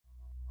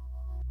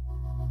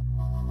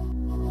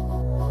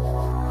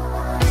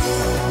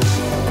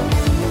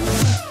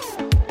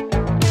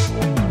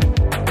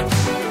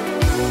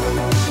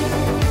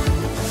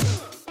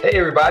Hey,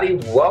 everybody.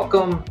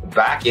 Welcome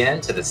back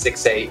into the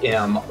 6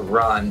 a.m.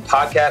 Run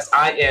podcast.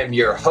 I am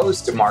your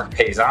host, Mark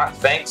Payson.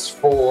 Thanks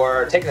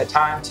for taking the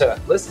time to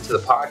listen to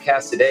the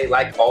podcast today.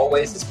 Like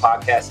always, this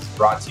podcast is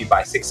brought to you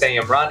by 6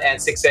 a.m. Run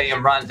and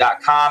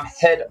 6amrun.com.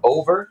 Head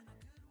over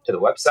to the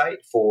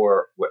website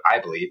for what I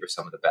believe are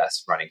some of the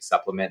best running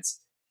supplements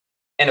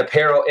and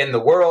apparel in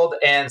the world,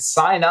 and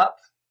sign up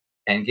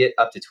and get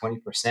up to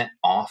 20%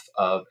 off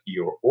of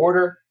your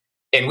order.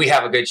 And we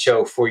have a good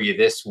show for you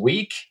this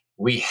week.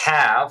 We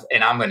have,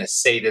 and I'm going to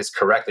say this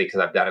correctly because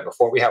I've done it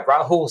before, we have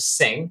Rahul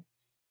Singh.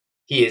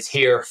 He is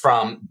here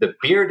from the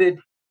Bearded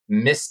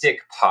Mystic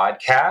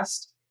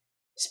podcast,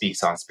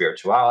 speaks on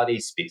spirituality,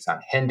 speaks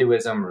on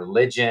Hinduism,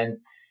 religion.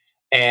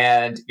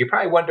 And you're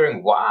probably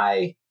wondering,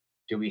 why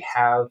do we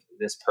have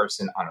this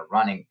person on a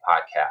running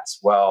podcast?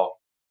 Well,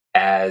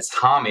 as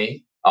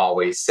Hami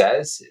always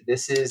says,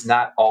 this is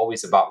not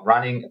always about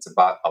running. It's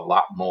about a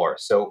lot more.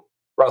 So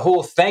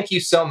Rahul, thank you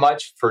so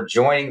much for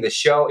joining the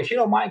show. If you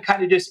don't mind,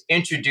 kind of just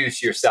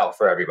introduce yourself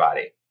for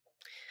everybody.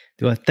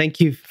 Well, thank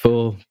you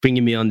for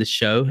bringing me on the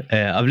show.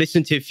 I've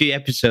listened to a few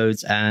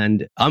episodes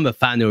and I'm a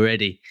fan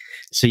already.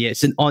 So yeah,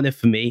 it's an honor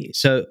for me.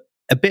 So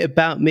a bit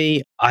about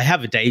me, I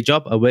have a day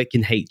job. I work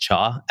in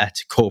HR at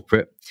a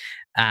corporate,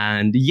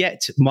 and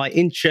yet my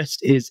interest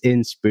is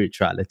in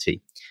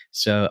spirituality.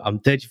 So I'm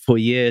 34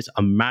 years,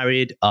 I'm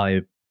married,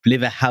 I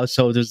live a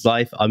householder's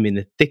life. I'm in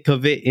the thick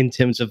of it in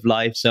terms of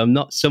life. So I'm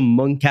not some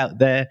monk out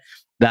there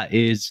that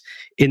is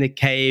in a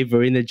cave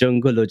or in a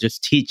jungle or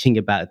just teaching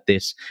about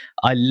this.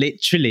 I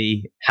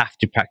literally have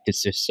to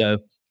practice this. So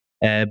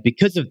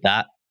because of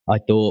that, I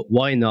thought,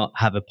 why not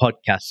have a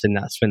podcast? And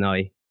that's when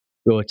I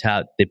brought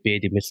out the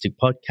Bearded Mystic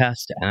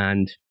podcast.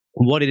 And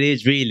what it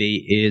is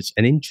really is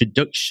an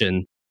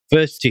introduction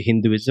first to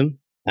Hinduism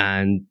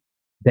and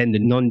then the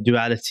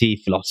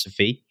non-duality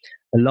philosophy,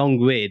 along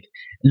with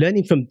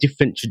learning from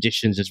different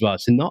traditions as well.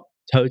 So not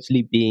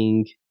totally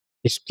being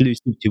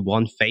exclusive to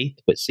one faith,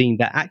 but seeing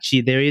that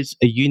actually there is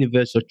a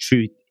universal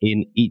truth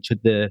in each of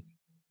the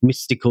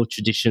mystical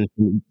traditions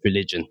from each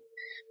religion.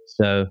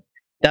 So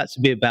that's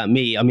a bit about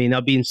me. I mean,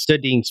 I've been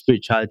studying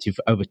spirituality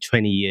for over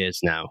 20 years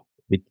now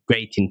with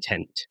great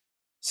intent.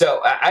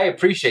 So I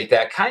appreciate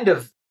that. Kind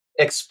of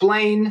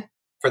explain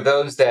for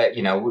those that,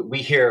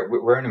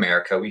 we're in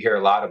America, we hear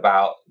a lot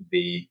about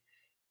the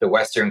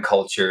Western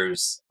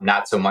cultures,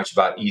 not so much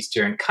about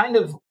Eastern. Kind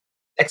of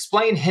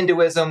explain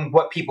Hinduism,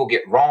 what people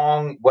get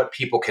wrong, what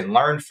people can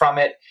learn from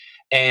it.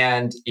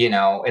 And, and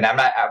I'm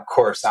not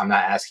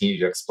asking you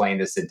to explain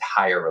this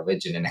entire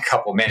religion in a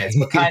couple minutes,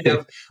 but kind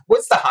of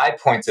what's the high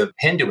points of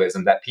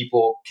Hinduism that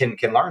people can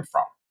learn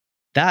from?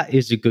 That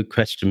is a good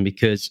question,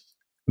 because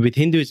with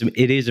Hinduism,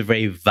 it is a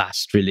very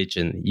vast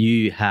religion.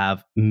 You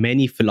have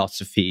many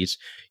philosophies.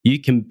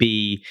 You can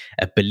be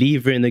a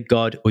believer in a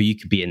god, or you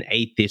could be an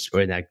atheist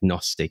or an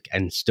agnostic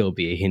and still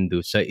be a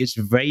Hindu. So it's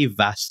very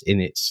vast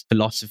in its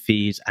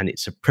philosophies and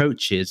its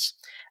approaches.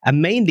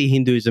 And mainly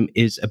Hinduism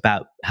is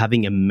about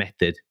having a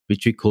method,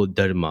 which we call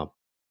dharma,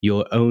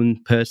 your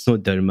own personal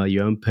dharma,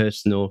 your own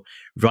personal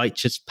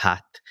righteous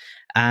path.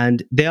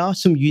 And there are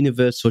some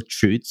universal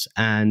truths,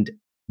 and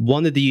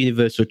one of the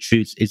universal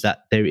truths is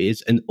that there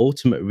is an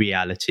ultimate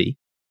reality,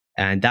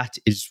 and that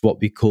is what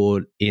we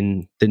call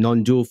in the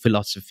non-dual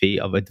philosophy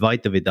of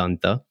Advaita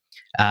Vedanta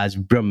as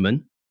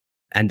Brahman,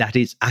 and that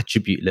is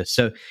attributeless.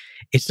 So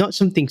it's not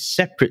something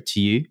separate to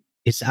you.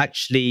 It's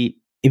actually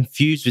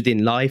infused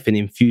within life and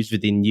infused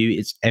within you.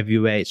 It's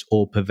everywhere. It's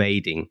all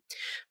pervading.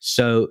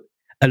 So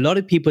a lot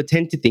of people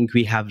tend to think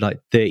we have like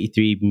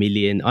 33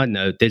 million. I don't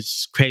know,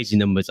 there's crazy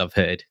numbers I've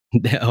heard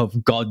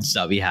of gods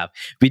that we have.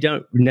 We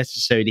don't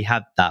necessarily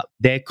have that.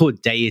 They're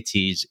called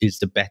deities is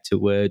the better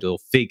word, or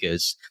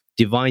figures,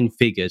 divine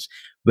figures,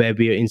 where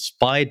we are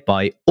inspired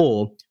by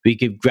or we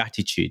give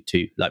gratitude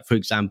to. Like, for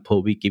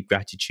example, we give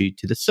gratitude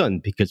to the sun,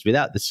 because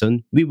without the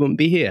sun, we wouldn't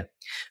be here.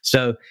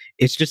 So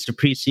it's just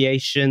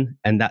appreciation,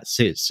 and that's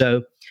it.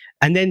 So,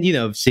 and then,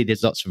 obviously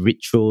there's lots of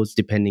rituals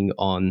depending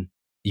on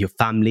your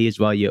family as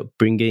well, your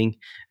upbringing.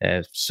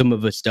 Some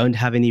of us don't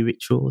have any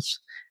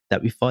rituals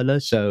that we follow.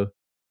 So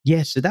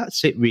yeah, so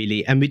that's it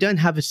really. And we don't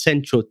have a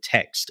central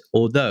text,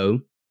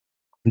 although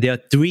there are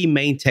three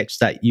main texts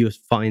that you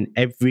find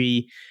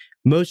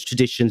most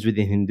traditions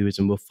within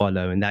Hinduism will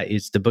follow. And that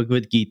is the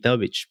Bhagavad Gita,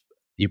 which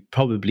you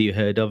probably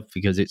heard of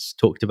because it's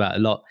talked about a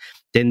lot.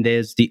 Then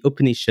there's the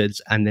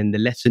Upanishads, and then the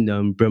lesser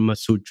known Brahma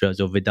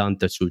Sutras or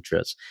Vedanta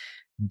Sutras.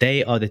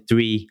 They are the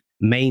three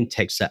main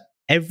texts that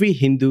every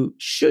Hindu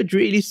should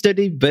really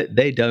study, but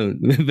they don't.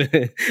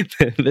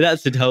 But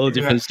that's a whole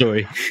different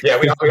story. Yeah,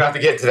 we don't have to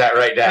get to that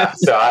right now.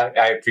 So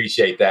I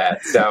appreciate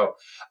that. So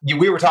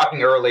we were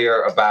talking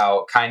earlier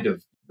about kind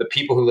of the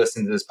people who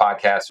listen to this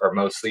podcast are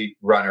mostly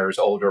runners,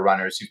 older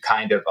runners, who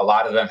a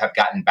lot of them have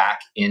gotten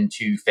back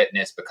into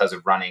fitness because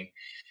of running.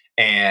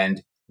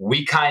 And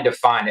we kind of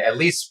find, at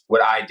least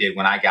what I did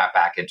when I got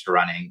back into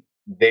running,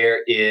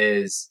 there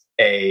is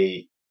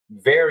a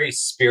very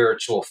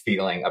spiritual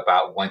feeling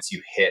about once you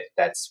hit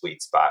that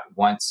sweet spot,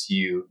 once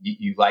you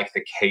like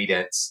the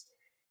cadence,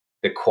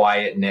 the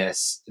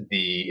quietness,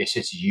 it's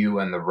just you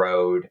and the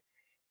road.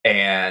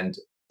 And,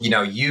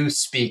 you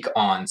speak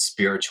on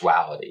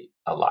spirituality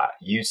a lot.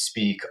 You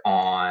speak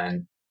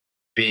on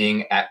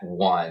being at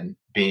one,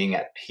 being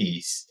at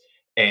peace.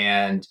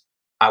 And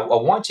I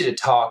want you to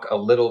talk a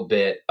little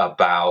bit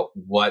about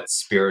what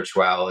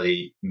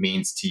spirituality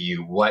means to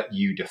you, what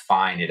you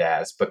define it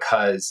as,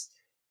 because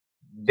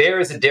there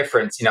is a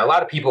difference. A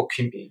lot of people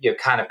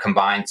kind of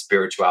combine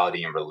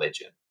spirituality and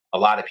religion. A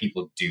lot of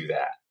people do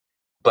that,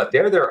 but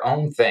they're their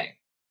own thing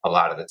a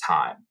lot of the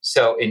time.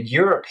 So, in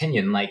your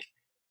opinion, like,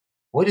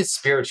 what does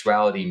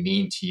spirituality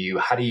mean to you?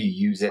 How do you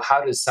use it?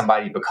 How does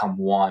somebody become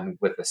one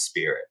with the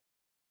spirit?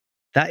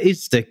 That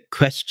is the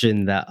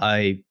question that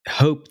I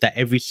hope that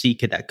every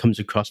seeker that comes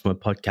across my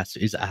podcast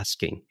is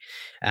asking.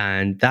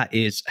 And that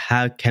is,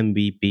 how can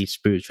we be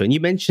spiritual? And you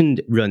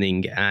mentioned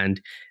running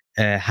and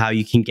how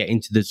you can get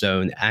into the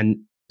zone. And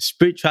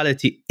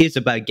spirituality is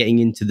about getting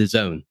into the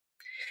zone.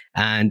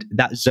 And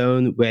that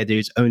zone where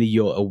there's only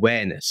your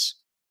awareness.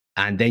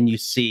 And then you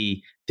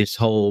see this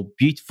whole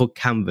beautiful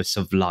canvas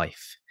of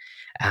life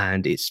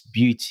and its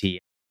beauty.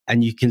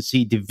 And you can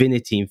see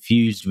divinity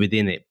infused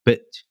within it.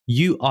 But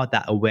you are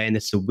that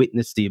awareness, the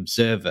witness, the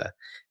observer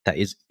that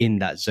is in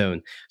that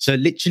zone. So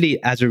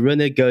literally, as a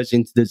runner goes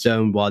into the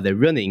zone while they're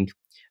running,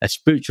 a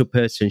spiritual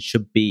person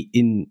should be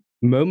in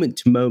moment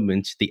to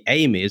moment. The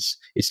aim is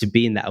to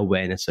be in that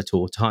awareness at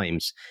all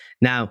times.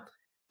 Now,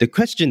 the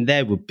question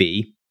there would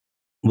be,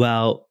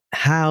 well,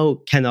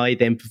 how can I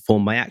then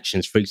perform my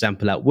actions? For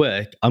example, at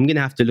work, I'm going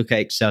to have to look at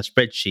Excel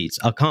spreadsheets.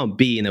 I can't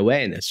be in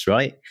awareness,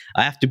 right?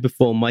 I have to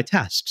perform my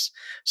tasks.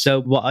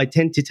 So what I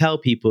tend to tell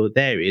people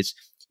there is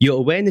your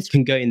awareness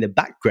can go in the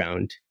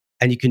background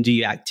and you can do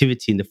your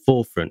activity in the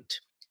forefront.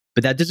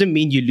 But that doesn't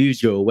mean you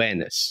lose your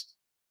awareness.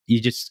 You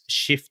just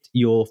shift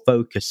your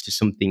focus to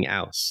something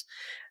else.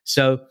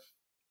 So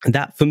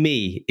that for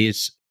me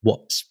is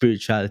what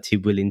spirituality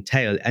will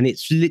entail. And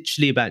it's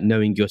literally about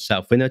knowing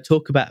yourself. When I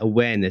talk about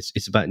awareness,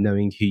 it's about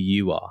knowing who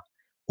you are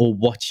or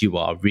what you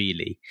are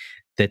really.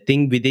 The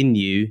thing within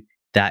you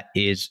that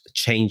is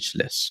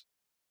changeless,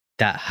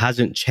 that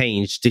hasn't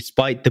changed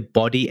despite the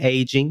body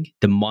aging,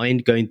 the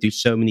mind going through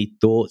so many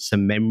thoughts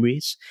and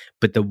memories.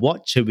 But the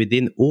watcher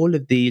within all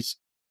of these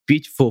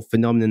beautiful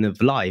phenomena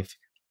of life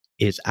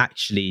is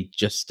actually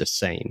just the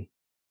same.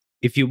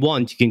 If you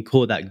want, you can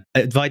call that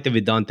Advaita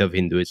Vedanta of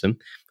Hinduism,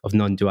 of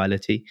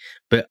non-duality.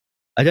 But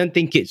I don't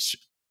think it's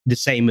the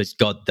same as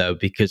God, though,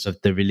 because of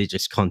the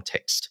religious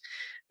context.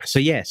 So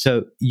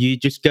you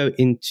just go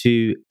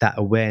into that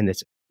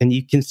awareness and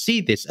you can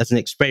see this as an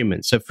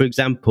experiment. So, for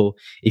example,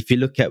 if you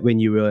look at when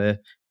you were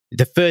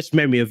the first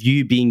memory of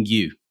you being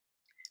you,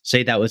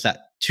 say that was at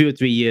 2 or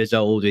 3 years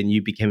old and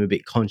you became a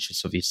bit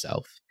conscious of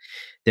yourself.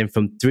 Then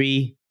from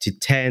 3 to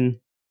 10,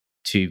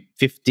 to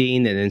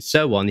 15 and then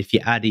so on, if you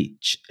add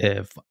each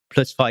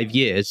plus 5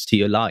 years to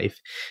your life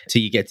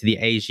till you get to the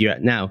age you're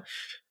at now,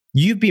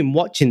 you've been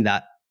watching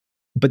that,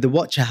 but the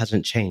watcher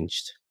hasn't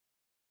changed.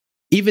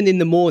 Even in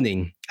the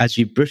morning, as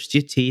you brushed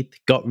your teeth,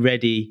 got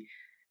ready,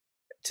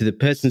 to the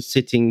person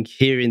sitting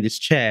here in this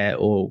chair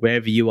or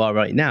wherever you are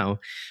right now,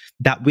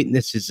 that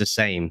witness is the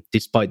same,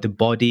 despite the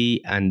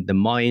body and the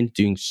mind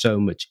doing so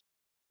much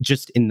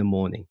just in the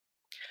morning.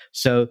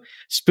 So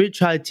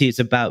spirituality is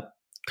about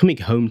coming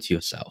home to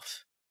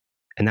yourself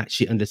and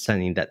actually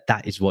understanding that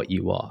that is what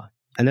you are.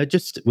 And I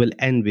just will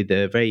end with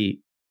a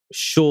very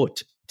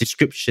short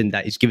description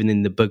that is given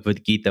in the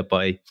Bhagavad Gita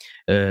by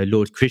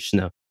Lord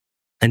Krishna.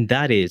 And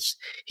that is,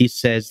 he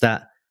says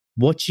that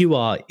what you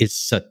are is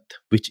Sat,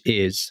 which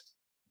is,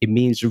 it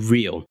means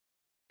real,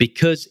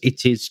 because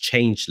it is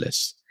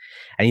changeless.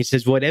 And he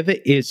says, whatever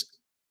is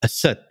a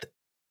Sat,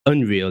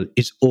 unreal,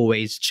 is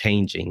always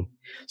changing.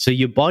 So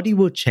your body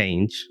will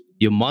change,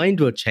 your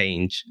mind will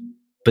change,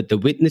 but the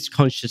witness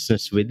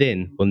consciousness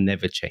within will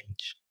never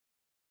change.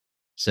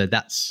 So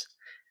that's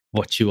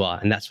what you are.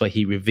 And that's what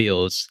he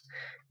reveals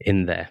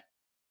in there.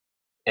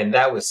 And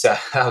that was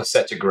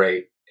such a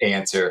great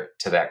answer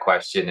to that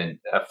question. And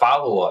a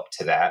follow-up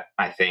to that,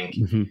 I think,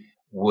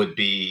 would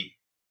be,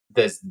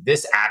 does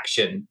this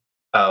action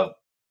of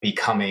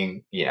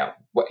becoming,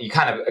 what you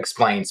kind of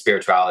explain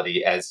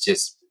spirituality as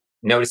just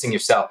noticing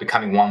yourself,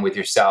 becoming one with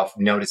yourself,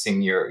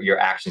 noticing your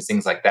actions,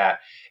 things like that.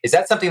 Is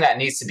that something that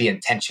needs to be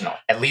intentional,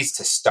 at least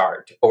to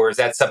start? Or is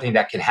that something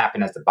that can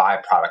happen as a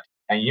byproduct?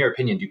 And in your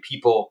opinion, do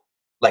people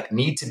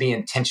need to be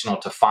intentional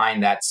to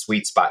find that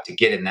sweet spot, to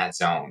get in that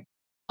zone?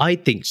 I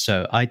think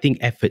so. I think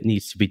effort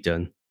needs to be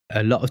done.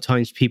 A lot of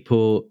times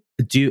people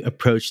do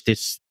approach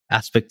this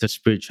aspect of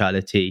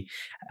spirituality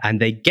and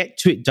they get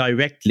to it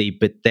directly,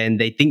 but then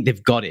they think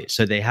they've got it.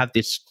 So they have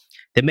this,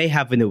 they may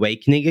have an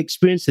awakening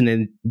experience and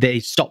then they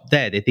stop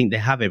there. They think they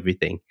have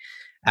everything.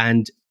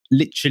 And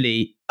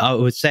literally, I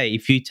would say,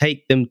 if you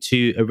take them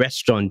to a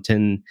restaurant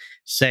and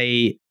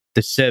say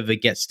the server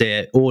gets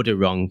their order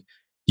wrong,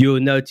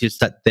 you'll notice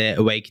that their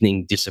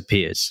awakening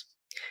disappears.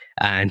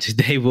 And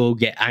they will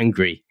get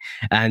angry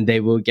and they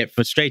will get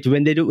frustrated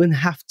when they don't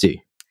have to.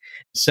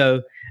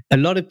 So a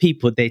lot of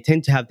people, they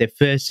tend to have their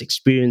first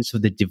experience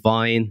of the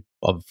divine,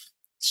 of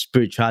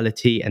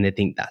spirituality and they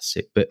think that's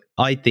it. But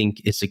I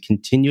think it's a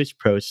continuous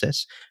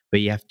process where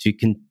you have to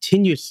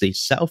continuously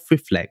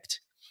self-reflect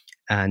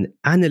and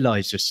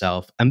analyze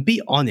yourself and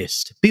be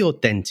honest, be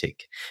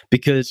authentic.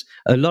 Because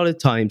a lot of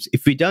times,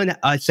 if you don't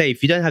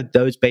have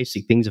those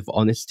basic things of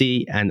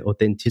honesty and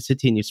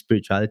authenticity in your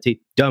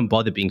spirituality, don't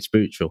bother being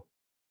spiritual.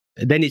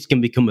 Then it's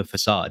going to become a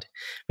facade,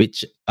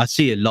 which I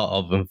see a lot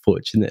of,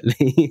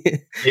 unfortunately.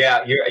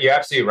 Yeah, you're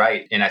absolutely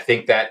right, and I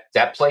think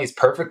that plays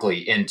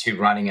perfectly into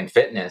running and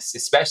fitness,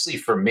 especially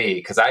for me,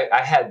 because I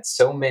had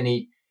so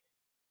many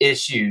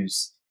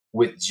issues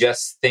with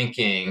just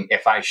thinking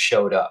if I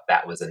showed up,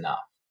 that was enough.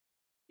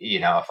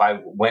 If I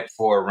went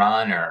for a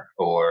run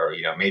or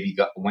maybe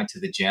went to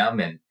the gym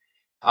and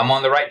I'm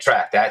on the right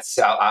track,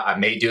 I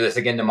may do this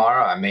again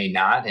tomorrow, I may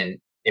not, and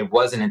it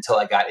wasn't until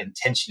I got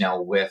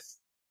intentional with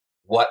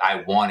what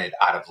I wanted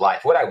out of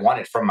life, what I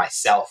wanted from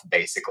myself,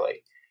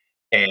 basically.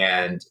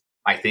 And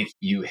I think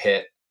you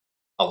hit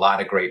a lot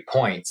of great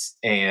points.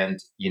 And,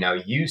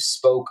 you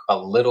spoke a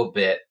little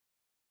bit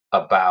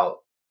about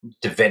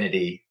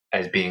divinity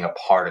as being a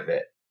part of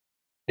it.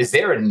 Is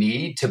there a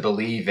need to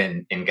believe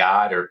in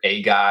God or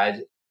a God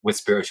with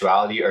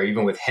spirituality or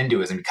even with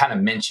Hinduism? You kind of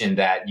mentioned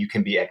that you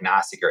can be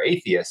agnostic or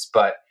atheist,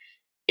 but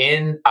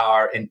in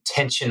our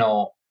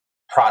intentional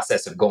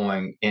process of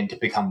going in to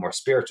become more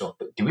spiritual,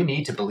 do we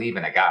need to believe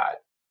in a God?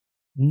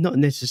 Not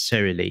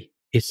necessarily.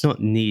 It's not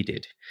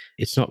needed.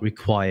 It's not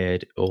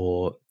required,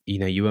 or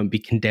you won't be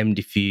condemned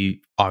if you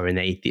are an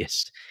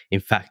atheist. In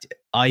fact,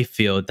 I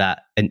feel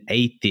that an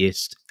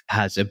atheist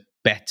has a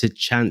better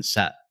chance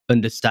at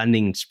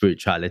understanding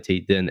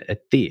spirituality than a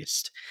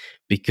theist,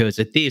 because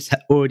a theist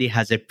already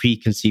has their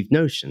preconceived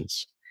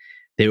notions.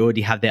 They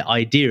already have their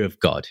idea of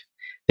God.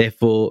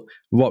 Therefore,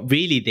 what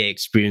really they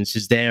experience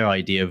is their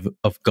idea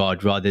of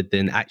God rather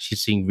than actually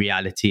seeing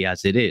reality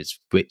as it is,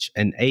 which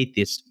an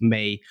atheist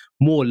may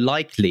more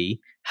likely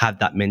have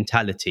that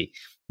mentality.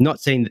 Not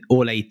saying that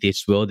all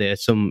atheists will. There are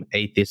some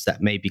atheists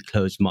that may be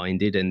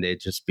closed-minded and they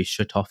just be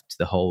shut off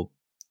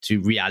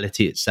to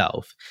reality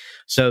itself.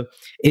 So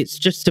it's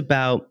just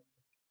about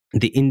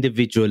the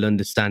individual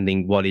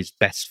understanding what is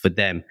best for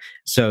them.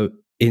 So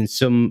in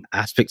some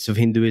aspects of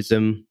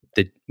Hinduism,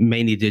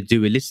 mainly the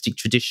dualistic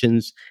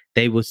traditions,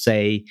 they will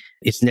say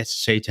it's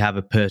necessary to have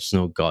a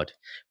personal God.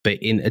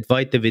 But in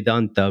Advaita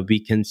Vedanta,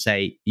 we can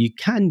say you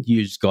can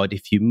use God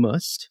if you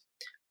must,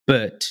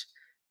 but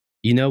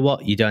you know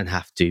what? You don't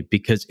have to,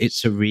 because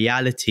it's a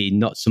reality,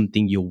 not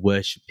something you're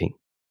worshipping.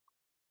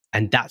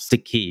 And that's the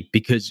key,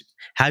 because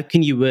how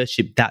can you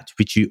worship that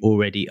which you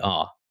already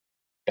are?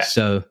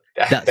 So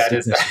that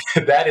is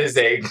that is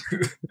a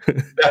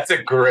that's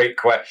a great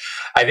question.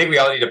 I think we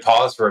all need to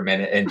pause for a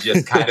minute and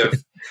just kind of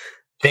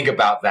think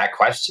about that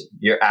question.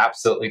 You're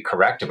absolutely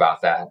correct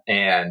about that,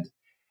 and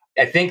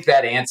I think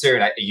that answer,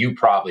 and you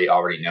probably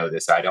already know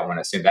this, so I don't want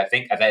to assume that. I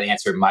think that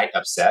answer might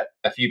upset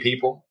a few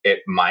people. It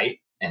might,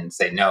 and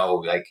say no,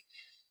 like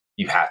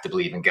you have to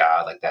believe in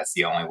God, like that's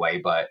the only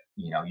way. But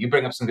you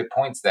bring up some good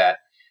points that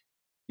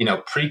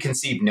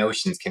preconceived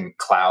notions can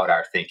cloud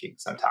our thinking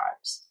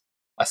sometimes.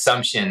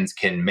 Assumptions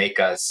can make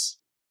us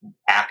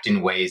act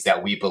in ways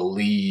that we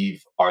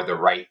believe are the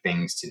right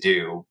things to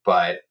do,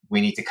 but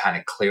we need to kind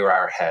of clear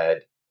our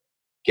head,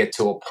 get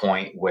to a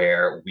point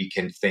where we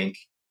can think,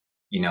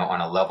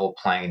 on a level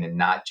plane and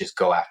not just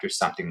go after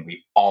something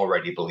we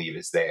already believe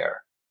is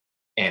there.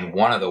 And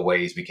one of the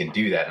ways we can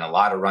do that, and a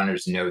lot of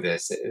runners know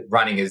this,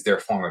 running is their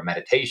form of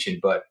meditation,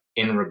 but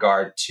in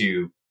regard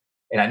to,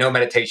 and I know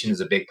meditation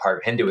is a big part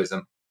of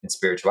Hinduism and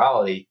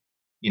spirituality,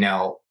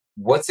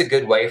 what's a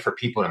good way for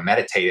people to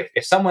meditate?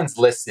 If someone's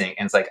listening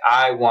and it's like,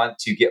 I want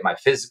to get my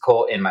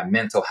physical and my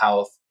mental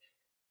health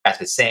at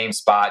the same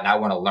spot, and I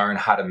want to learn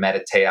how to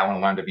meditate, I want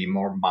to learn to be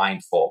more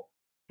mindful.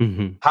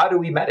 Mm-hmm. How do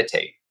we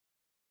meditate?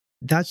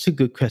 That's a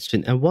good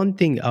question. And one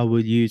thing I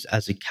will use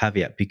as a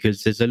caveat,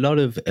 because there's a lot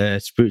of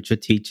spiritual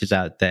teachers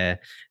out there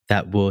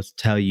that will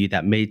tell you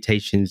that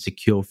meditation is a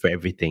cure for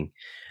everything.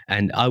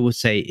 And I will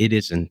say it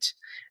isn't.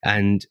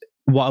 And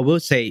what I will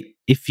say,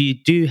 if you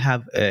do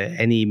have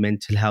any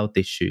mental health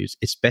issues,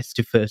 it's best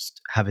to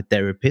first have a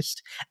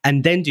therapist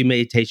and then do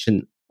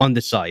meditation on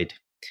the side,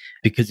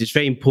 because it's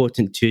very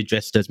important to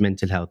address those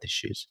mental health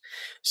issues.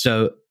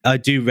 So I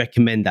do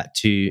recommend that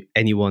to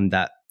anyone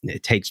that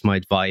takes my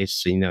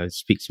advice,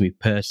 speaks to me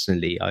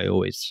personally. I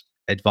always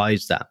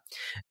advise that.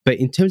 But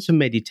in terms of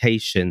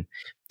meditation,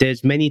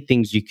 there's many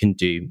things you can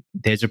do.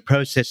 There's a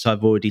process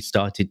I've already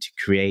started to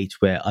create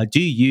where I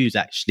do use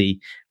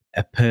actually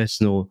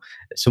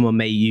someone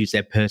may use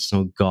their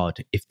personal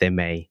God, if they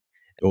may,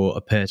 or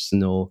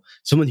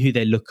someone who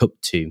they look up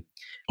to,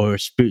 or a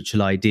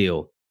spiritual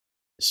ideal.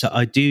 So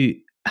I do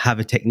have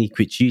a technique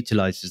which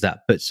utilizes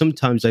that, but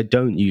sometimes I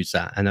don't use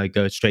that and I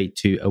go straight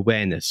to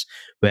awareness,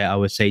 where I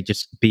would say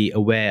just be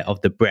aware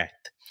of the breath,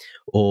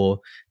 or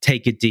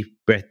take a deep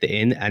breath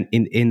in, and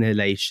in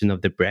inhalation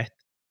of the breath,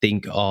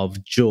 think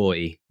of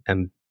joy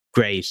and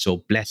grace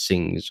or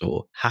blessings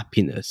or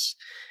happiness.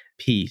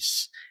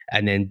 peace,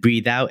 and then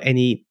breathe out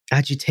any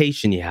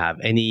agitation you have,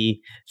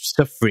 any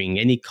suffering,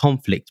 any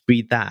conflict,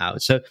 breathe that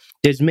out. So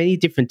there's many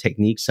different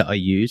techniques that I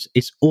use.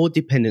 It's all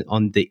dependent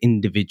on the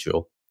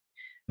individual.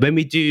 When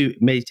we do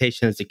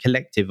meditation as a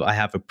collective, I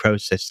have a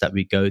process that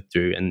we go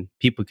through, and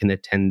people can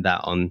attend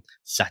that on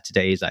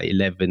Saturdays at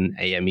 11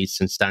 a.m.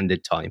 Eastern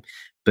Standard Time.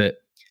 And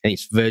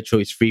it's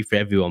virtual, it's free for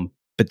everyone.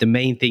 But the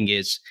main thing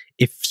is,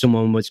 if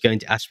someone was going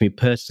to ask me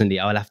personally,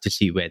 I will have to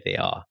see where they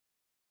are,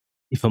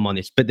 if I'm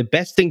honest. But the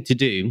best thing to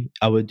do,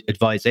 I would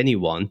advise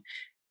anyone,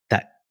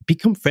 that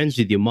become friends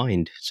with your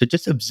mind. So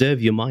just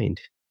observe your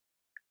mind.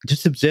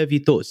 Just observe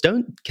your thoughts.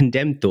 Don't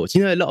condemn thoughts.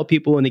 A lot of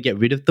people want to get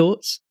rid of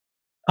thoughts.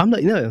 I'm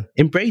like, no,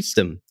 embrace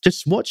them.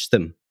 Just watch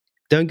them.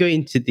 Don't go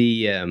into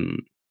the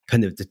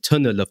kind of the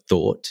tunnel of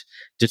thought.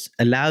 Just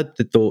allow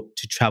the thought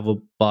to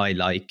travel by.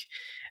 Like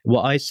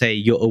what I say,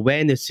 your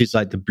awareness is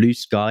like the blue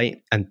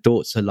sky and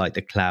thoughts are like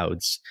the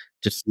clouds.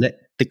 Just let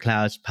the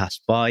clouds pass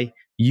by.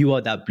 You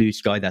are that blue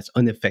sky that's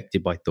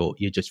unaffected by thought.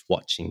 You're just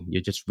watching,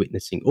 you're just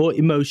witnessing, or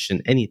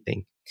emotion,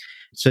 anything.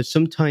 So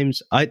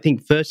sometimes I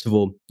think, first of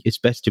all, it's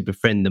best to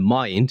befriend the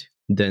mind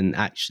than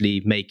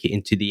actually make it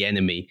into the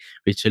enemy,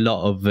 which a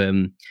lot of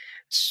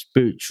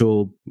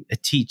spiritual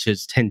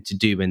teachers tend to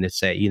do when they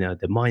say,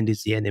 the mind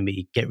is the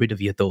enemy, get rid of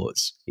your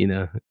thoughts.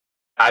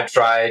 I've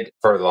tried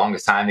for the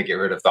longest time to get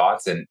rid of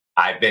thoughts, and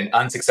I've been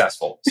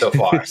unsuccessful so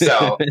far.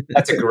 So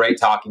that's a great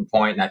talking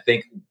point. And I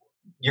think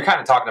you're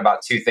kind of talking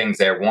about two things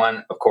there.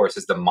 One, of course,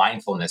 is the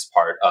mindfulness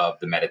part of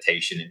the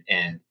meditation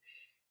and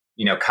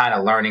kind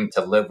of learning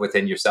to live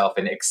within yourself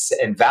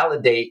and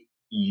validate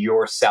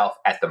yourself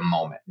at the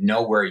moment.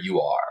 Know where you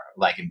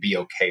are, and be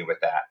okay with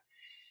that.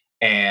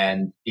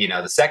 And,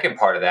 the second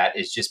part of that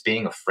is just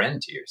being a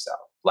friend to yourself,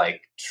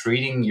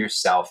 treating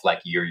yourself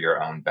like you're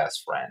your own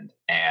best friend.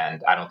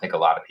 And I don't think a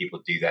lot of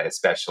people do that,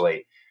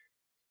 especially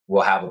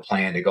we'll have a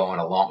plan to go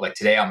on like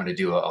today, I'm going to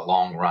do a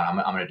long run.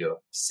 I'm going to do a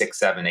 6,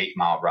 7, 8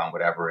 mile run,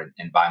 whatever.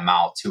 And by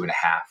mile 2.5,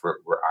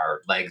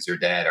 our legs are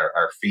dead,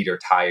 our feet are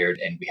tired,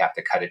 and we have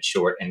to cut it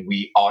short. And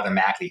we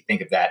automatically think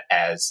of that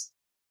as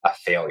a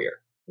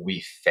failure.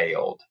 We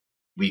failed.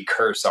 We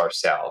curse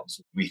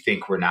ourselves. We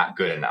think we're not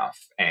good enough.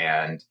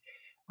 And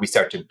we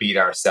start to beat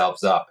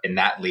ourselves up. And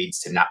that leads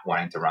to not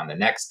wanting to run the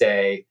next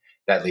day.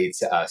 That leads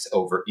to us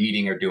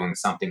overeating or doing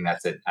something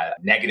that's a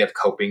negative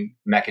coping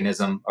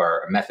mechanism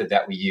or a method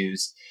that we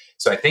use.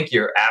 So I think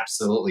you're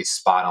absolutely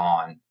spot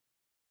on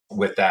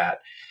with that.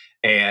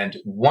 And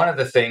one of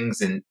the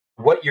things, and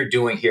what you're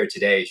doing here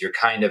today is you're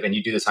kind of, and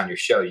you do this on your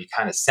show, you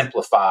kind of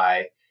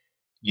simplify,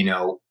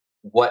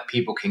 what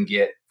people can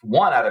get,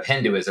 one, out of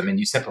Hinduism, and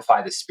you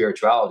simplify the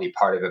spirituality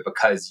part of it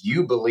because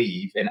you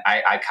believe, and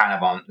I kind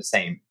of on the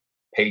same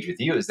page with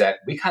you, is that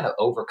we kind of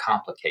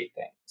overcomplicate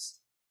things.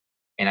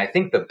 And I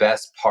think the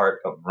best part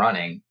of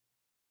running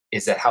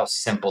is that how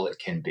simple it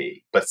can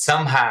be. But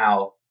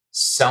somehow,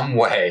 some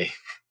way,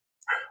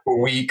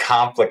 we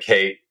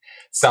complicate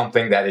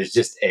something that is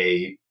just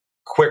a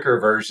quicker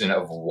version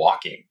of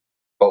walking.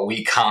 But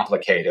we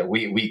complicate it.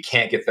 We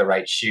can't get the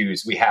right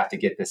shoes. We have to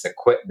get this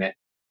equipment.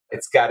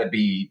 It's got to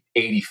be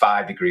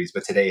 85 degrees,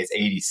 but today it's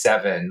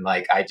 87.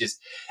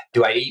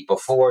 Do I eat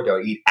before? Do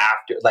I eat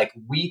after?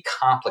 We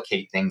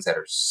complicate things that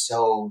are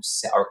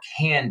or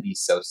can be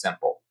so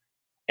simple.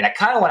 And I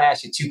kind of want to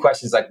ask you two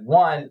questions.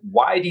 One,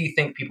 why do you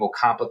think people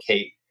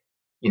complicate,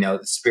 the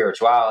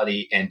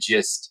spirituality and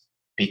just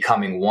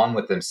becoming one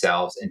with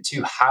themselves? And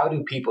two, how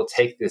do people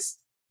take this,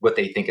 what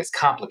they think is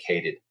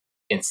complicated,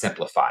 and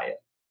simplify it?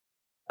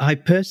 I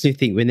personally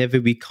think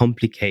whenever we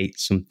complicate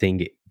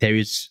something, there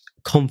is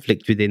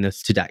conflict within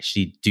us to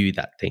actually do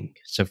that thing.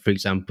 So, for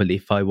example,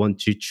 if I want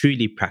to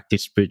truly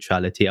practice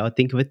spirituality, I'll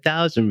think of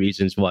 1,000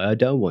 reasons why I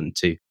don't want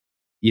to.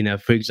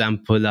 For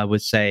example, I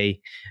would say,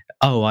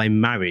 oh,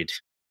 I'm married.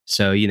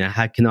 So,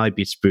 how can I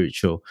be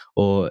spiritual?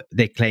 Or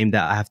they claim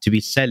that I have to be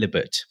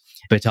celibate,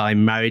 but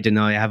I'm married and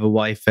I have a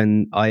wife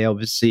and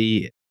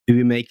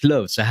we make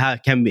love. So how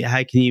can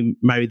you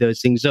marry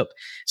those things up?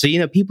 So,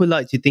 people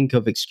like to think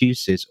of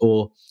excuses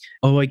or,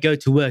 oh, I go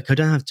to work, I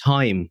don't have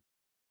time.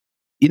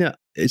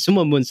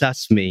 Someone once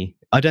asked me,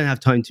 I don't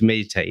have time to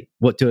meditate.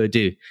 What do I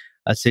do?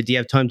 I said, do you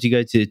have time to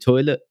go to the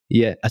toilet?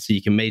 Yeah. I said,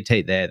 you can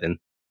meditate there then.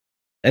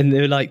 And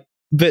they were like,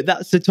 but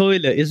that's the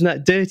toilet. Isn't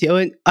that dirty? I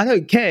went, I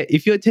don't care.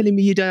 If you're telling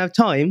me you don't have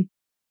time,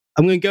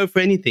 I'm going to go for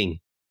anything.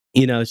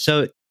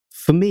 So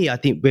for me, I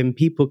think when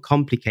people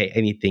complicate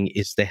anything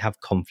is they have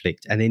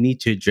conflict and they need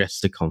to address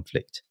the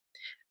conflict.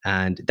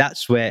 And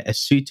that's where a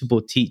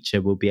suitable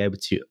teacher will be able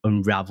to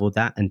unravel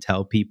that and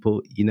tell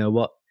people, you know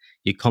what,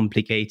 you're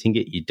complicating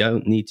it. You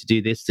don't need to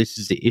do this. This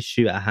is the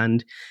issue at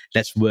hand.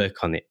 Let's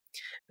work on it.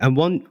 And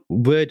one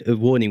word of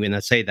warning when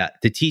I say that,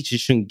 the teacher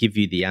shouldn't give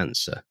you the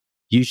answer.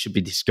 You should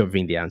be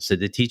discovering the answer.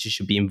 The teacher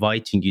should be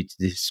inviting you to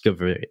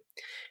discover it.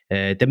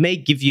 They may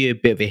give you a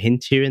bit of a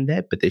hint here and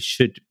there, but they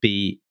should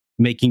be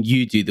making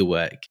you do the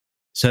work.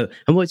 So,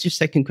 and what's your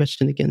second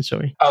question again?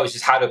 Sorry. Oh, it's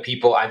just how do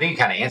people, I think you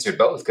kind of answered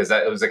both because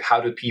it was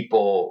how do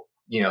people,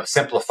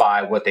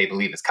 simplify what they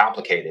believe is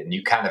complicated? And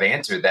you kind of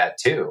answered that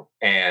too.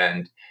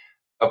 And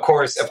Of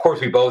course,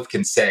 we both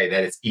can say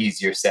that it's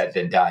easier said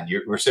than done.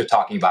 We're still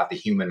talking about the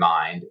human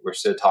mind. We're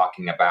still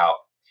talking about,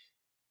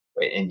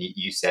 and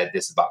you said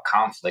this about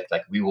conflict,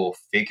 like we will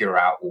figure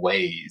out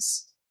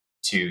ways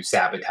to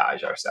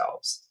sabotage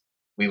ourselves.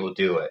 We will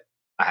do it.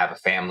 I have a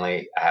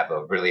family. I have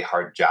a really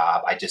hard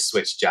job. I just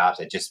switched jobs.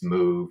 I just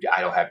moved.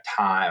 I don't have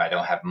time. I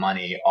don't have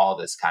money, all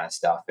this kind of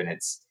stuff. And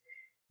it's,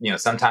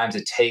 sometimes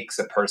it takes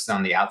a person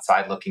on the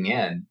outside looking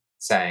in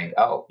saying,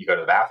 oh, you go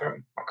to the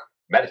bathroom? Okay,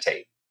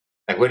 meditate.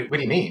 Like, what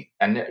do you mean?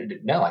 And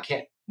no, I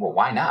can't. Well,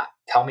 why not?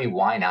 Tell me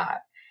why not.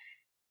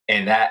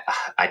 And that,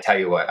 I tell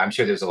you what, I'm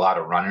sure there's a lot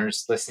of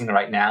runners listening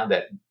right now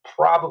that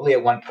probably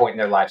at one point in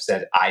their life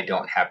said, I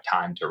don't have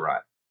time to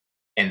run.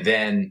 And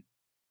then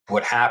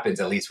what happens,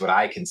 at least what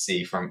I can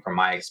see from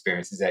my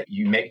experience, is that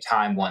you make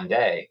time one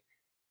day,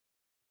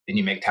 then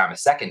you make time a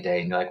second day,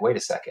 and you're like, wait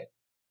a second,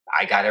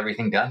 I got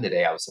everything done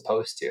today I was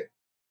supposed to.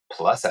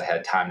 Plus, I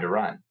had time to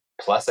run.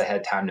 Plus, I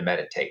had time to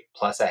meditate.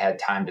 Plus, I had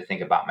time to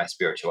think about my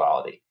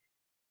spirituality.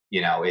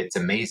 It's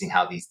amazing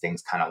how these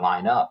things kind of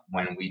line up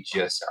when we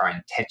just are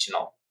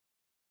intentional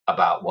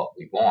about what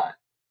we want,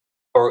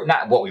 or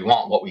not what we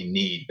want, what we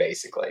need,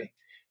 basically.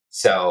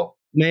 So,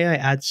 may I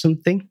add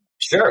something?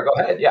 Sure, go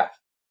ahead. Yeah.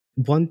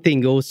 One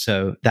thing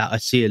also that I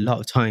see a lot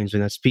of times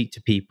when I speak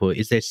to people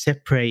is they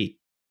separate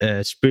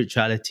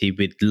spirituality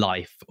with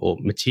life or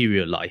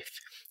material life.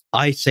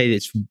 I say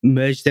let's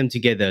merge them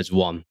together as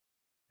one.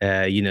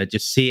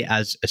 Just see it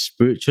as a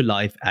spiritual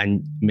life,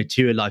 and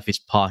material life is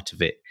part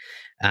of it.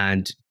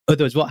 And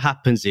otherwise, what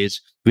happens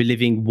is we're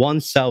living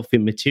oneself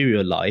in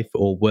material life,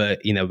 or where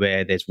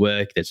there's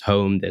work, there's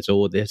home, there's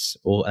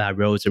all our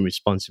roles and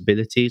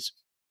responsibilities.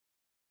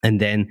 And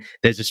then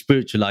there's a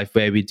spiritual life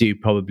where we do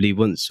probably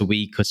once a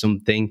week or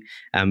something,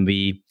 and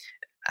we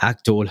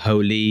act all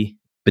holy.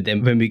 But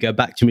then when we go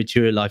back to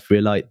material life,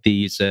 we're like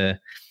these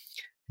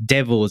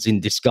devils in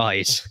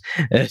disguise.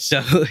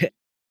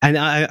 And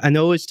I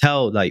always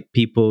tell like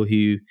people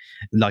who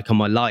like on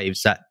my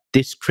lives that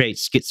this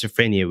creates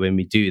schizophrenia when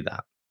we do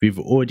that. We've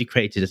already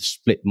created a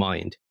split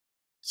mind.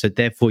 So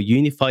therefore,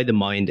 unify the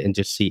mind and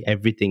just see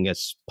everything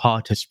as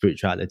part of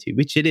spirituality,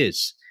 which it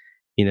is.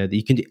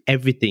 You can do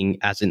everything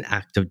as an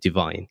act of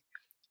divine.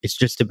 It's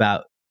just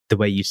about the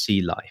way you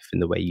see life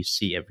and the way you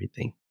see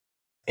everything.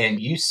 And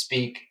you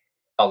speak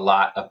a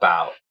lot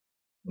about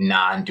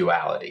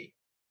non-duality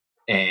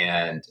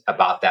and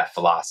about that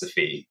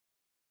philosophy,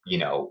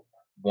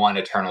 one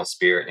eternal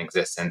spirit in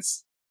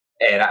existence.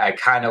 And I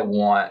kind of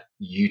want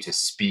you to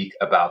speak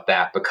about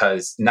that,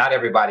 because not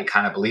everybody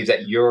kind of believes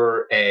that.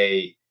 You're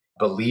a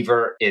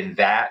believer in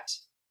that.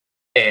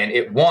 And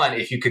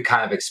if you could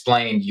kind of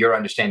explain your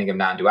understanding of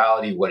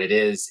non-duality, what it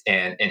is,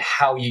 and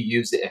how you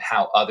use it and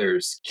how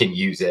others can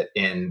use it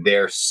in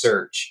their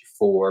search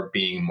for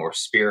being more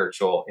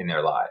spiritual in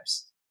their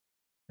lives.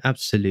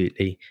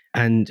 Absolutely.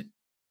 And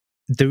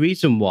the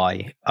reason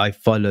why I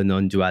follow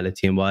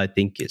non-duality and why I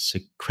think it's a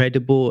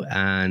credible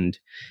and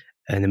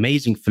an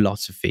amazing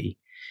philosophy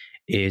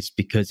is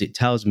because it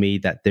tells me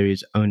that there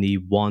is only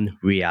one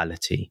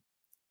reality,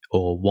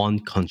 or one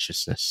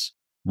consciousness,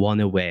 one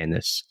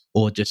awareness,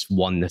 or just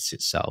oneness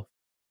itself.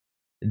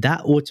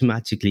 That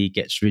automatically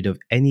gets rid of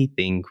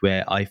anything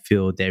where I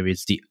feel there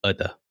is the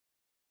other.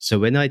 So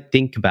when I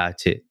think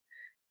about it,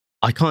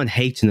 I can't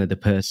hate another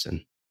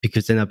person,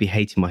 because then I'll be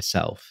hating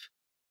myself.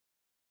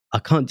 I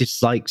can't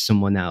dislike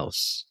someone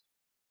else,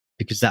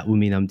 because that will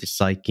mean I'm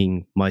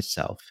disliking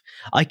myself.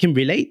 I can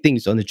relate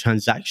things on a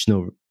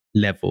transactional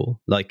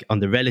level, like on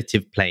the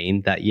relative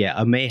plane, that, yeah,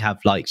 I may have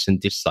likes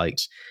and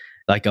dislikes.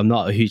 Like, I'm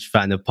not a huge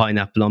fan of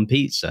pineapple on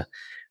pizza.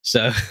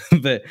 So,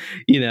 but,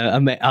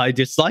 I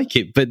dislike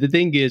it. But the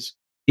thing is,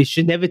 it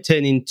should never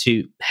turn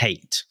into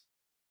hate,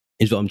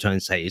 is what I'm trying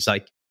to say. It's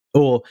like,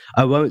 or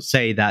I won't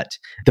say that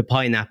the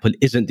pineapple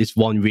isn't this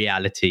one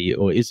reality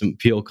or isn't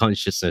pure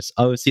consciousness.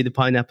 I will see the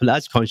pineapple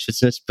as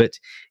consciousness, but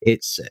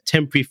its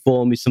temporary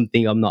form is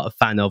something I'm not a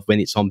fan of when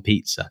it's on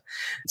pizza.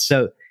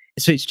 So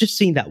it's just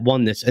seeing that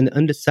oneness and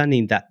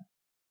understanding that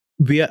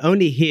we are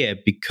only here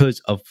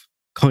because of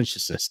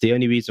consciousness. The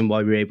only reason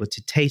why we're able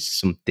to taste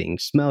something,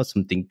 smell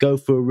something, go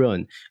for a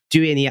run,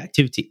 do any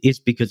activity is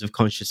because of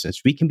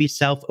consciousness. We can be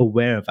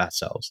self-aware of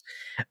ourselves.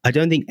 I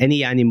don't think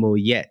any animal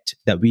yet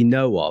that we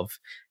know of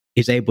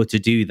is able to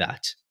do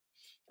that.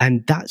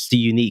 And that's the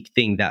unique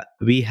thing that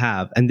we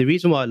have. And the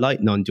reason why I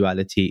like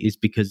non-duality is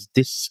because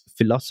this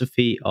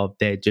philosophy of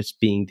there just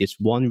being this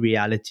one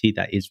reality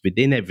that is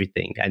within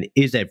everything and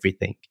is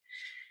everything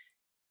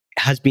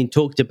has been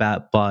talked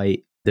about by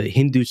the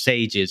Hindu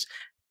sages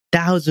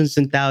thousands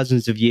and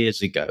thousands of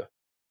years ago.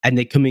 And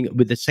they're coming up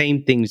with the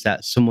same things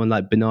that someone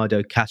like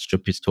Bernardo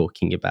Kastrup is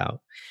talking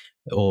about,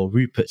 or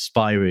Rupert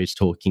Spira is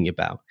talking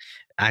about.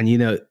 And,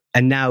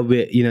 and now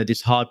we're,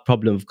 this hard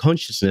problem of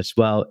consciousness.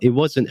 Well, it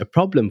wasn't a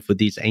problem for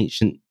these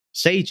ancient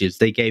sages.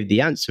 They gave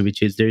the answer,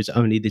 which is there's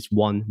only this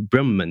one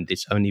Brahman,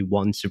 this only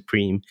one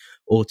supreme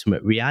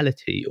ultimate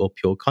reality or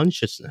pure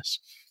consciousness.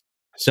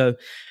 So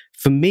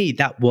for me,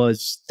 that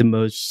was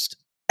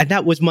and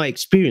that was my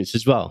experience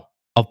as well,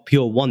 of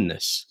pure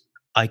oneness.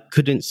 I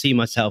couldn't see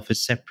myself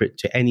as separate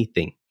to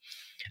anything.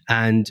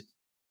 And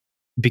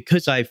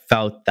because I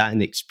felt that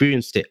and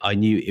experienced it, I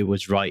knew it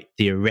was right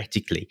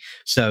theoretically.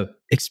 So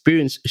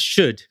experience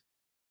should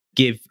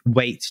give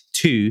weight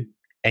to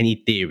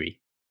any theory.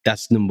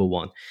 That's number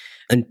one.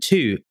 And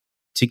two,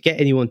 to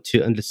get anyone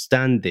to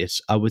understand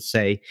this, I would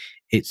say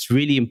it's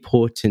really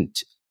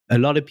important. A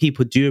lot of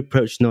people do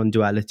approach non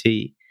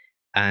duality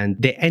and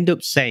they end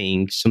up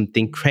saying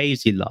something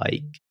crazy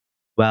like,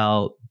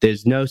 well,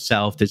 there's no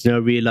self, there's no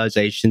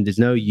realization, there's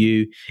no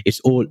you,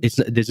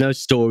 there's no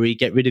story,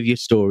 get rid of your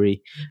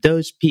story.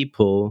 Those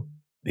people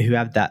who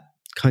have that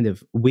kind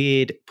of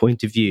weird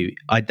point of view,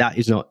 that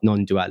is not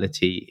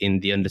non-duality in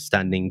the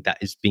understanding that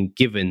is being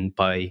given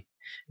by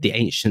the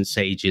ancient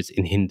sages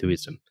in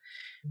Hinduism.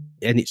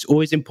 And it's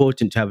always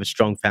important to have a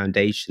strong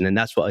foundation. And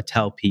that's what I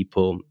tell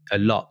people a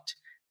lot,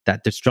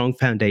 that the strong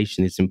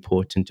foundation is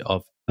important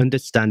of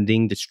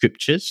understanding the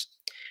scriptures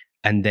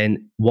and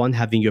then one,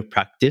 having your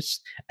practice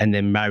and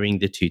then marrying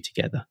the two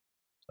together.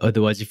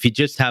 Otherwise, if you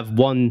just have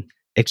one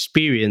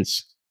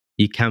experience,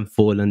 you can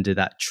fall under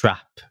that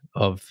trap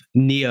of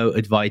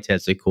neo-Advaita,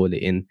 as they call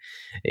it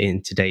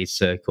in today's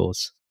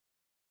circles.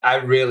 I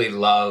really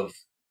love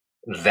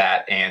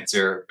that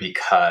answer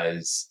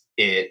because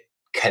it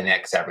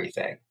connects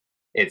everything.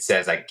 It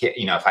says,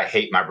 if I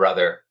hate my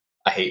brother,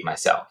 I hate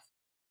myself.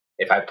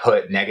 If I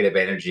put negative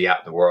energy out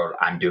in the world,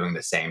 I'm doing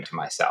the same to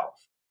myself.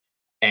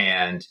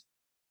 And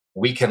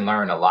we can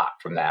learn a lot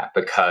from that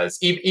because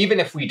even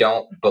if we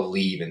don't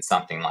believe in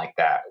something like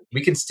that,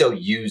 we can still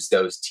use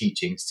those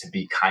teachings to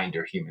be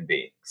kinder human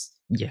beings.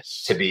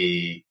 Yes. To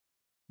be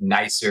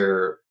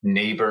nicer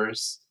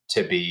neighbors,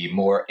 to be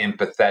more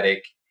empathetic,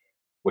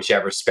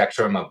 whichever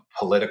spectrum of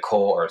political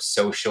or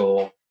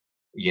social,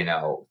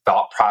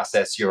 thought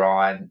process you're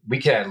on. We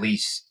can at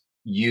least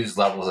use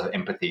levels of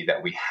empathy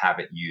that we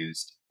haven't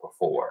used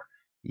before.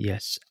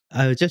 Yes.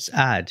 I would just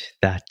add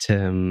that,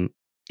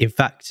 in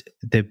fact,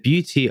 the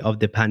beauty of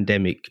the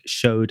pandemic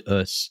showed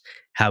us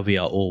how we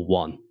are all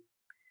one.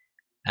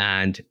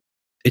 And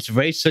it's a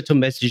very subtle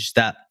message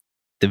that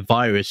the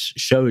virus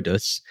showed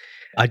us.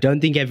 I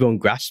don't think everyone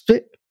grasped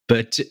it,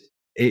 but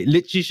it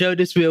literally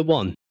showed us we are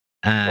one.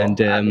 And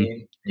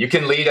you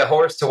can lead a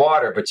horse to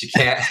water, but you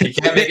can't make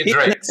it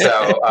drink.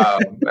 So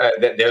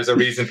there's a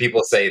reason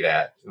people say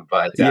that.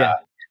 But yeah.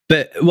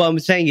 But what I'm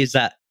saying is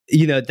that,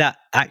 that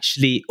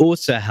actually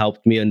also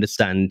helped me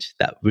understand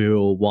that we're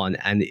all one.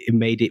 And it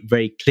made it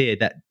very clear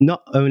that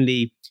not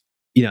only,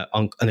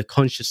 on a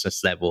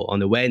consciousness level,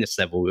 on awareness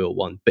level, we're all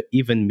one, but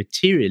even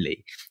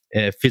materially,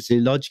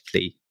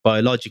 physiologically,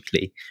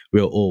 biologically,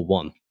 we're all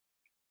one.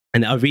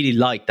 And I really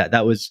liked that.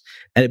 That was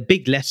a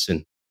big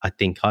lesson I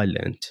think I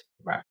learned.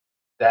 Right.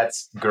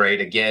 That's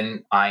great.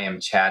 Again, I am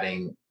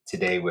chatting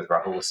today with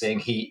Rahul Singh.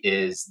 He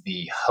is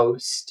the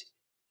host.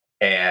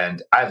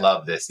 And I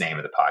love this name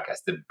of the podcast,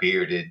 the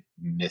Bearded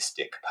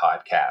Mystic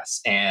Podcast.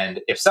 And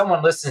if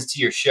someone listens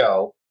to your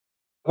show,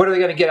 what are they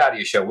going to get out of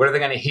your show? What are they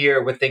going to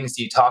hear? What things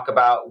do you talk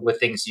about? What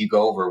things do you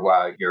go over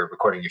while you're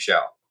recording your show?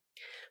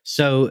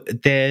 So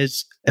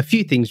there's a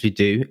few things we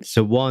do.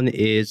 So one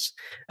is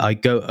I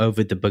go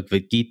over the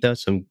Bhagavad Gita.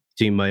 So I'm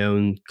doing my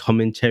own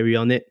commentary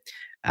on it.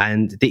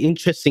 And the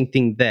interesting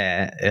thing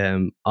there,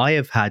 I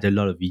have had a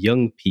lot of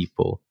young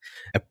people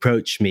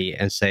approach me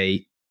and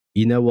say,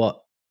 you know what?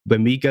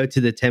 When we go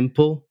to the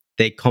temple,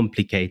 they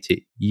complicate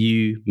it.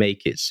 You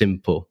make it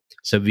simple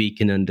so we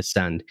can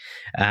understand.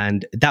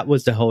 And that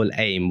was the whole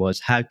aim,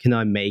 was how can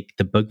I make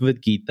the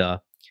Bhagavad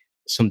Gita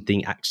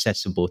something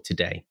accessible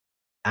today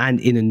and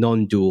in a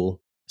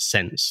non-dual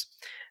sense?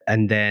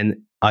 And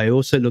then I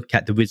also look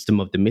at the wisdom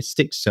of the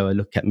mystics. So I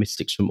look at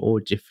mystics from all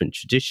different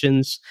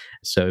traditions.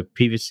 So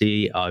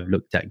previously I've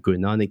looked at Guru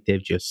Nanak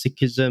Dev Ji of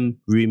Sikhism,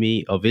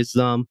 Rumi of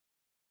Islam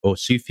or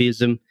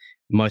Sufism,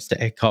 Meister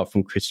Eckhart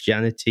from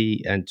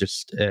Christianity, and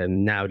just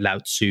now Lao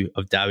Tzu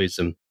of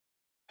Taoism.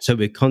 So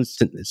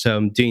so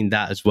I'm doing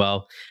that as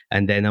well.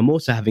 And then I'm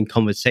also having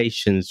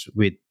conversations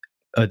with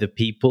other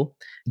people.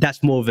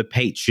 That's more of a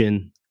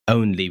Patreon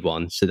only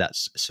one. So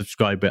that's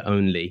subscriber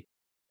only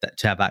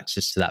to have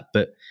access to that.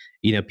 But,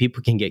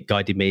 people can get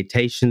guided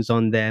meditations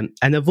on them.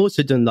 And I've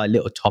also done like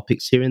little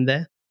topics here and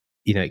there,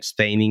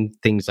 explaining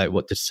things like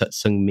what does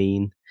satsang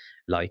mean?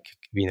 Like,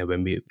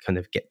 when we kind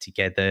of get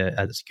together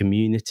as a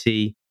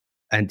community,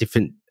 and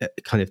different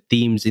kind of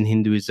themes in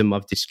Hinduism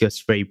I've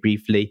discussed very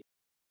briefly.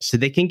 So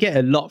they can get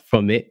a lot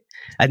from it.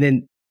 And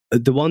then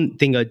the one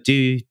thing I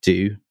do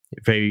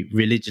very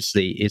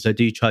religiously is I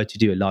do try to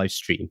do a live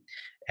stream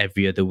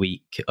every other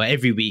week, or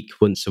every week,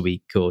 once a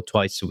week or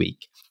twice a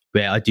week,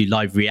 where I do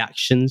live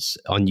reactions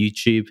on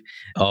YouTube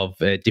of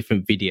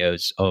different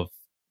videos of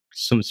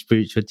some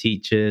spiritual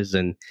teachers.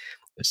 And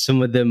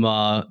some of them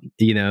are,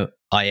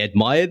 I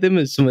admire them,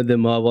 and some of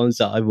them are ones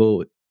that I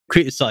will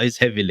criticize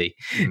heavily.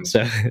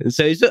 So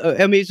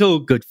it's all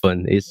good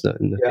fun. It's not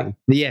nothing.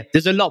 Yeah,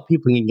 there's a lot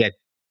people can get.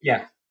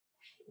 Yeah,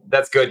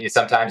 that's good.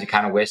 Sometimes you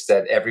kind of wish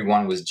that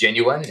everyone was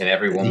genuine and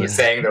everyone was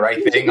saying the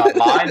right thing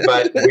online,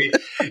 but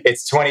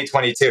it's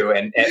 2022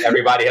 and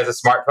everybody has a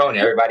smartphone and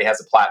everybody has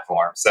a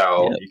platform.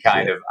 So you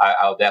kind of,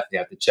 I'll definitely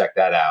have to check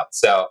that out.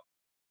 So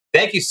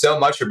Thank you so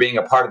much for being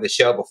a part of the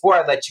show. Before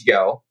I let you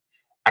go,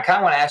 I kind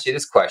of want to ask you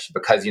this question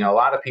because, a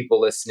lot of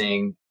people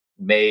listening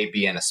may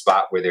be in a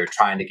spot where they're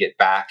trying to get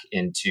back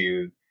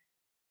into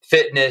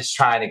fitness,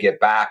 trying to get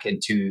back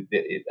into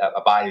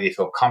a body they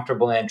feel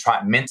comfortable in,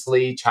 trying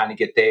to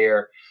get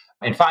there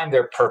and find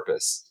their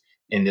purpose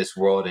in this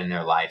world, in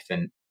their life.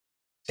 And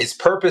is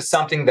purpose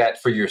something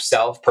that for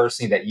yourself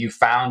personally that you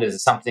found? Is it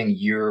something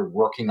you're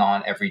working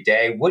on every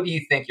day? What do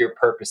you think your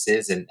purpose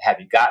is, and have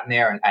you gotten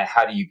there, and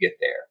how do you get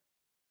there?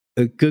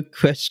 A good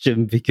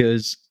question,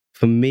 because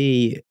for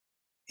me,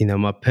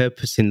 my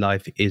purpose in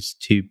life is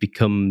to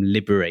become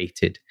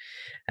liberated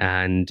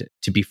and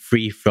to be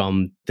free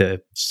from the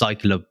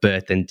cycle of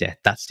birth and death.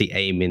 That's the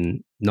aim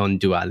in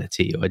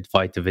non-duality or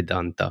Advaita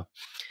Vedanta.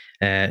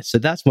 So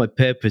that's my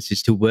purpose,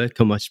 is to work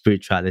on my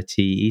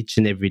spirituality each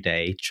and every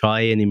day,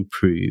 try and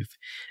improve.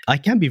 I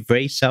can be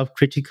very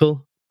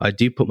self-critical. I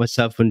do put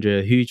myself under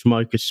a huge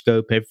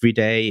microscope every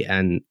day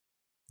and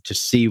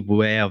just see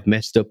where I've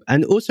messed up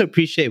and also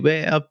appreciate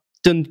where I've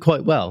done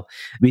quite well.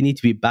 We need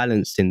to be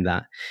balanced in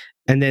that.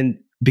 And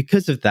then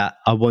because of that,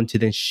 I want to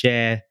then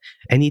share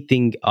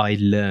anything I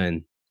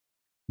learn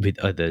with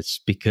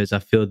others, because I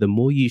feel the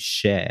more you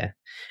share,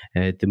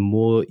 the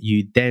more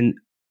you then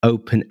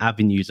open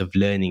avenues of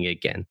learning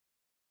again.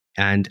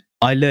 And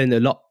I learn a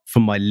lot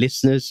from my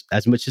listeners.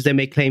 As much as they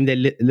may claim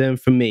they learn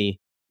from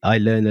me, I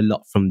learn a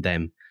lot from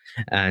them.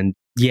 And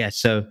yeah,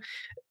 so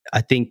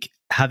I think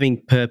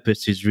having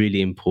purpose is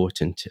really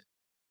important.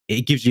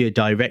 It gives you a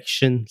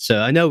direction. So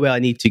I know where I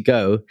need to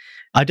go.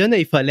 I don't know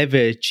if I'll ever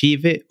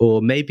achieve it,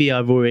 or maybe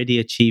I've already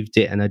achieved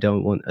it and I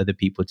don't want other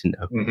people to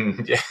know.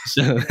 Mm-hmm. Yeah.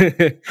 So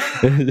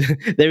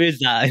there is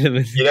that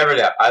element. You never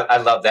know. I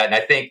love that. And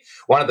I think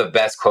one of the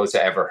best quotes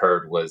I ever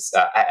heard was,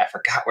 I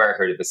forgot where I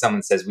heard it, but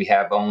someone says we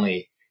have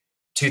only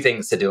two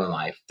things to do in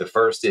life. The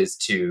first is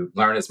to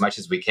learn as much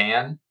as we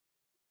can.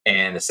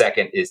 And the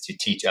second is to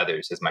teach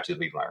others as much as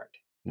we've learned.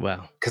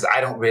 Wow. Because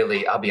I'll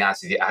be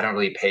honest with you, I don't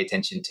really pay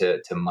attention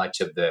to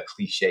much of the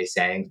cliche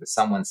sayings, but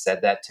someone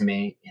said that to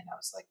me and I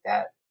was like,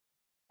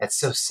 that's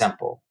so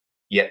simple,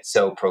 yet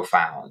so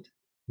profound.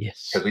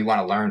 Yes. Because we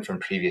want to learn from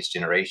previous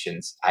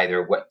generations,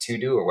 either what to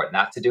do or what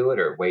not to do it,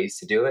 or ways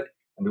to do it.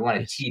 And we want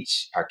to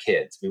teach our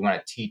kids, we want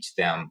to teach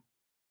them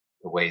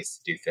the ways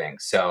to do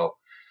things. So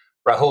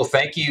Rahul,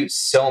 thank you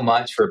so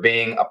much for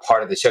being a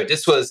part of the show.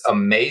 This was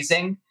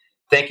amazing.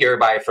 Thank you,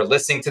 everybody, for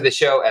listening to the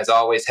show. As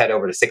always, head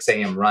over to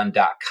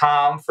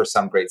 6amrun.com for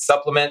some great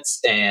supplements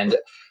and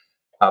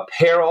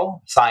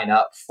apparel. Sign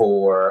up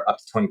for up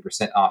to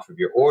 20% off of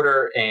your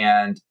order.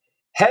 And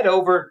head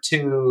over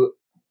to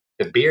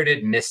the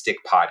Bearded Mystic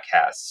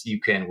podcast.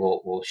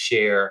 We'll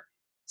share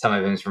some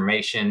of the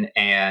information.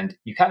 And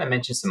you kind of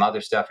mentioned some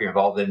other stuff you're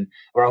involved in.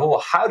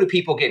 Rahul, how do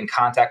people get in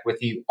contact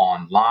with you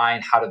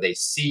online? How do they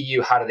see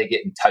you? How do they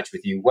get in touch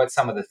with you? What's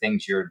some of the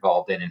things you're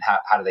involved in, and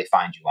how do they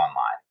find you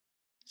online?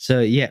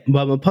 So yeah,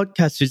 well, my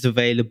podcast is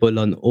available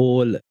on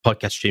all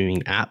podcast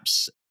streaming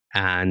apps,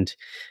 and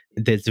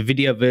there's a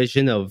video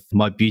version of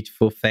my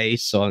beautiful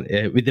face on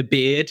with a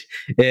beard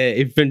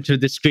in front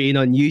of the screen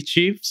on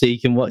YouTube, so you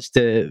can watch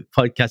the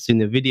podcast in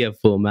the video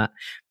format.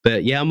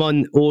 But yeah, I'm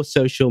on all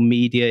social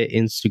media: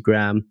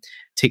 Instagram,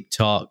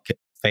 TikTok,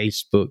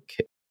 Facebook,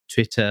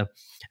 Twitter.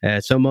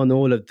 So I'm on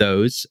all of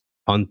those.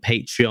 On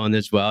Patreon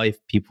as well, if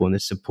people want to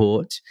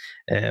support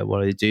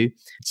what I do.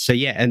 So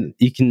yeah, and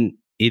you can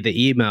either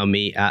email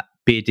me at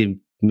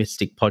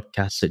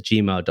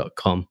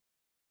beardedmysticpodcast@gmail.com.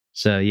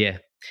 So yeah,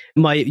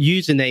 my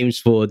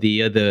usernames for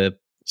the other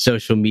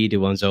social media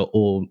ones are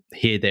all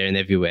here, there, and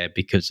everywhere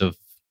because of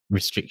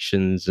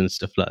restrictions and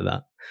stuff like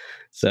that.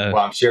 So,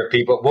 well, I'm sure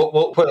people,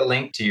 we'll put a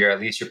link to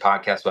at least your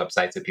podcast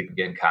website so people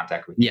get in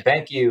contact with you. Yeah.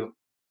 Thank you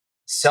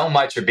so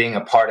much for being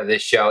a part of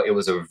this show. It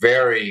was a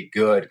very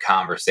good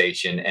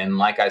conversation. And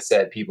like I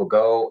said, people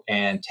go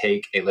and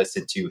take a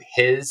listen to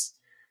his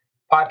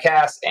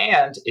podcast.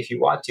 And if you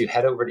want to,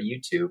 head over to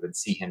YouTube and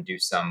see him do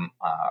some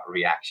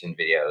reaction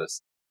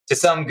videos to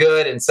some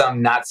good and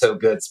some not so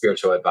good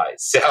spiritual advice.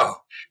 So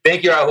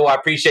thank you, Rahul. I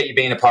appreciate you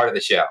being a part of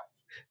the show.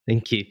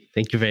 Thank you.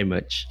 Thank you very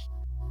much.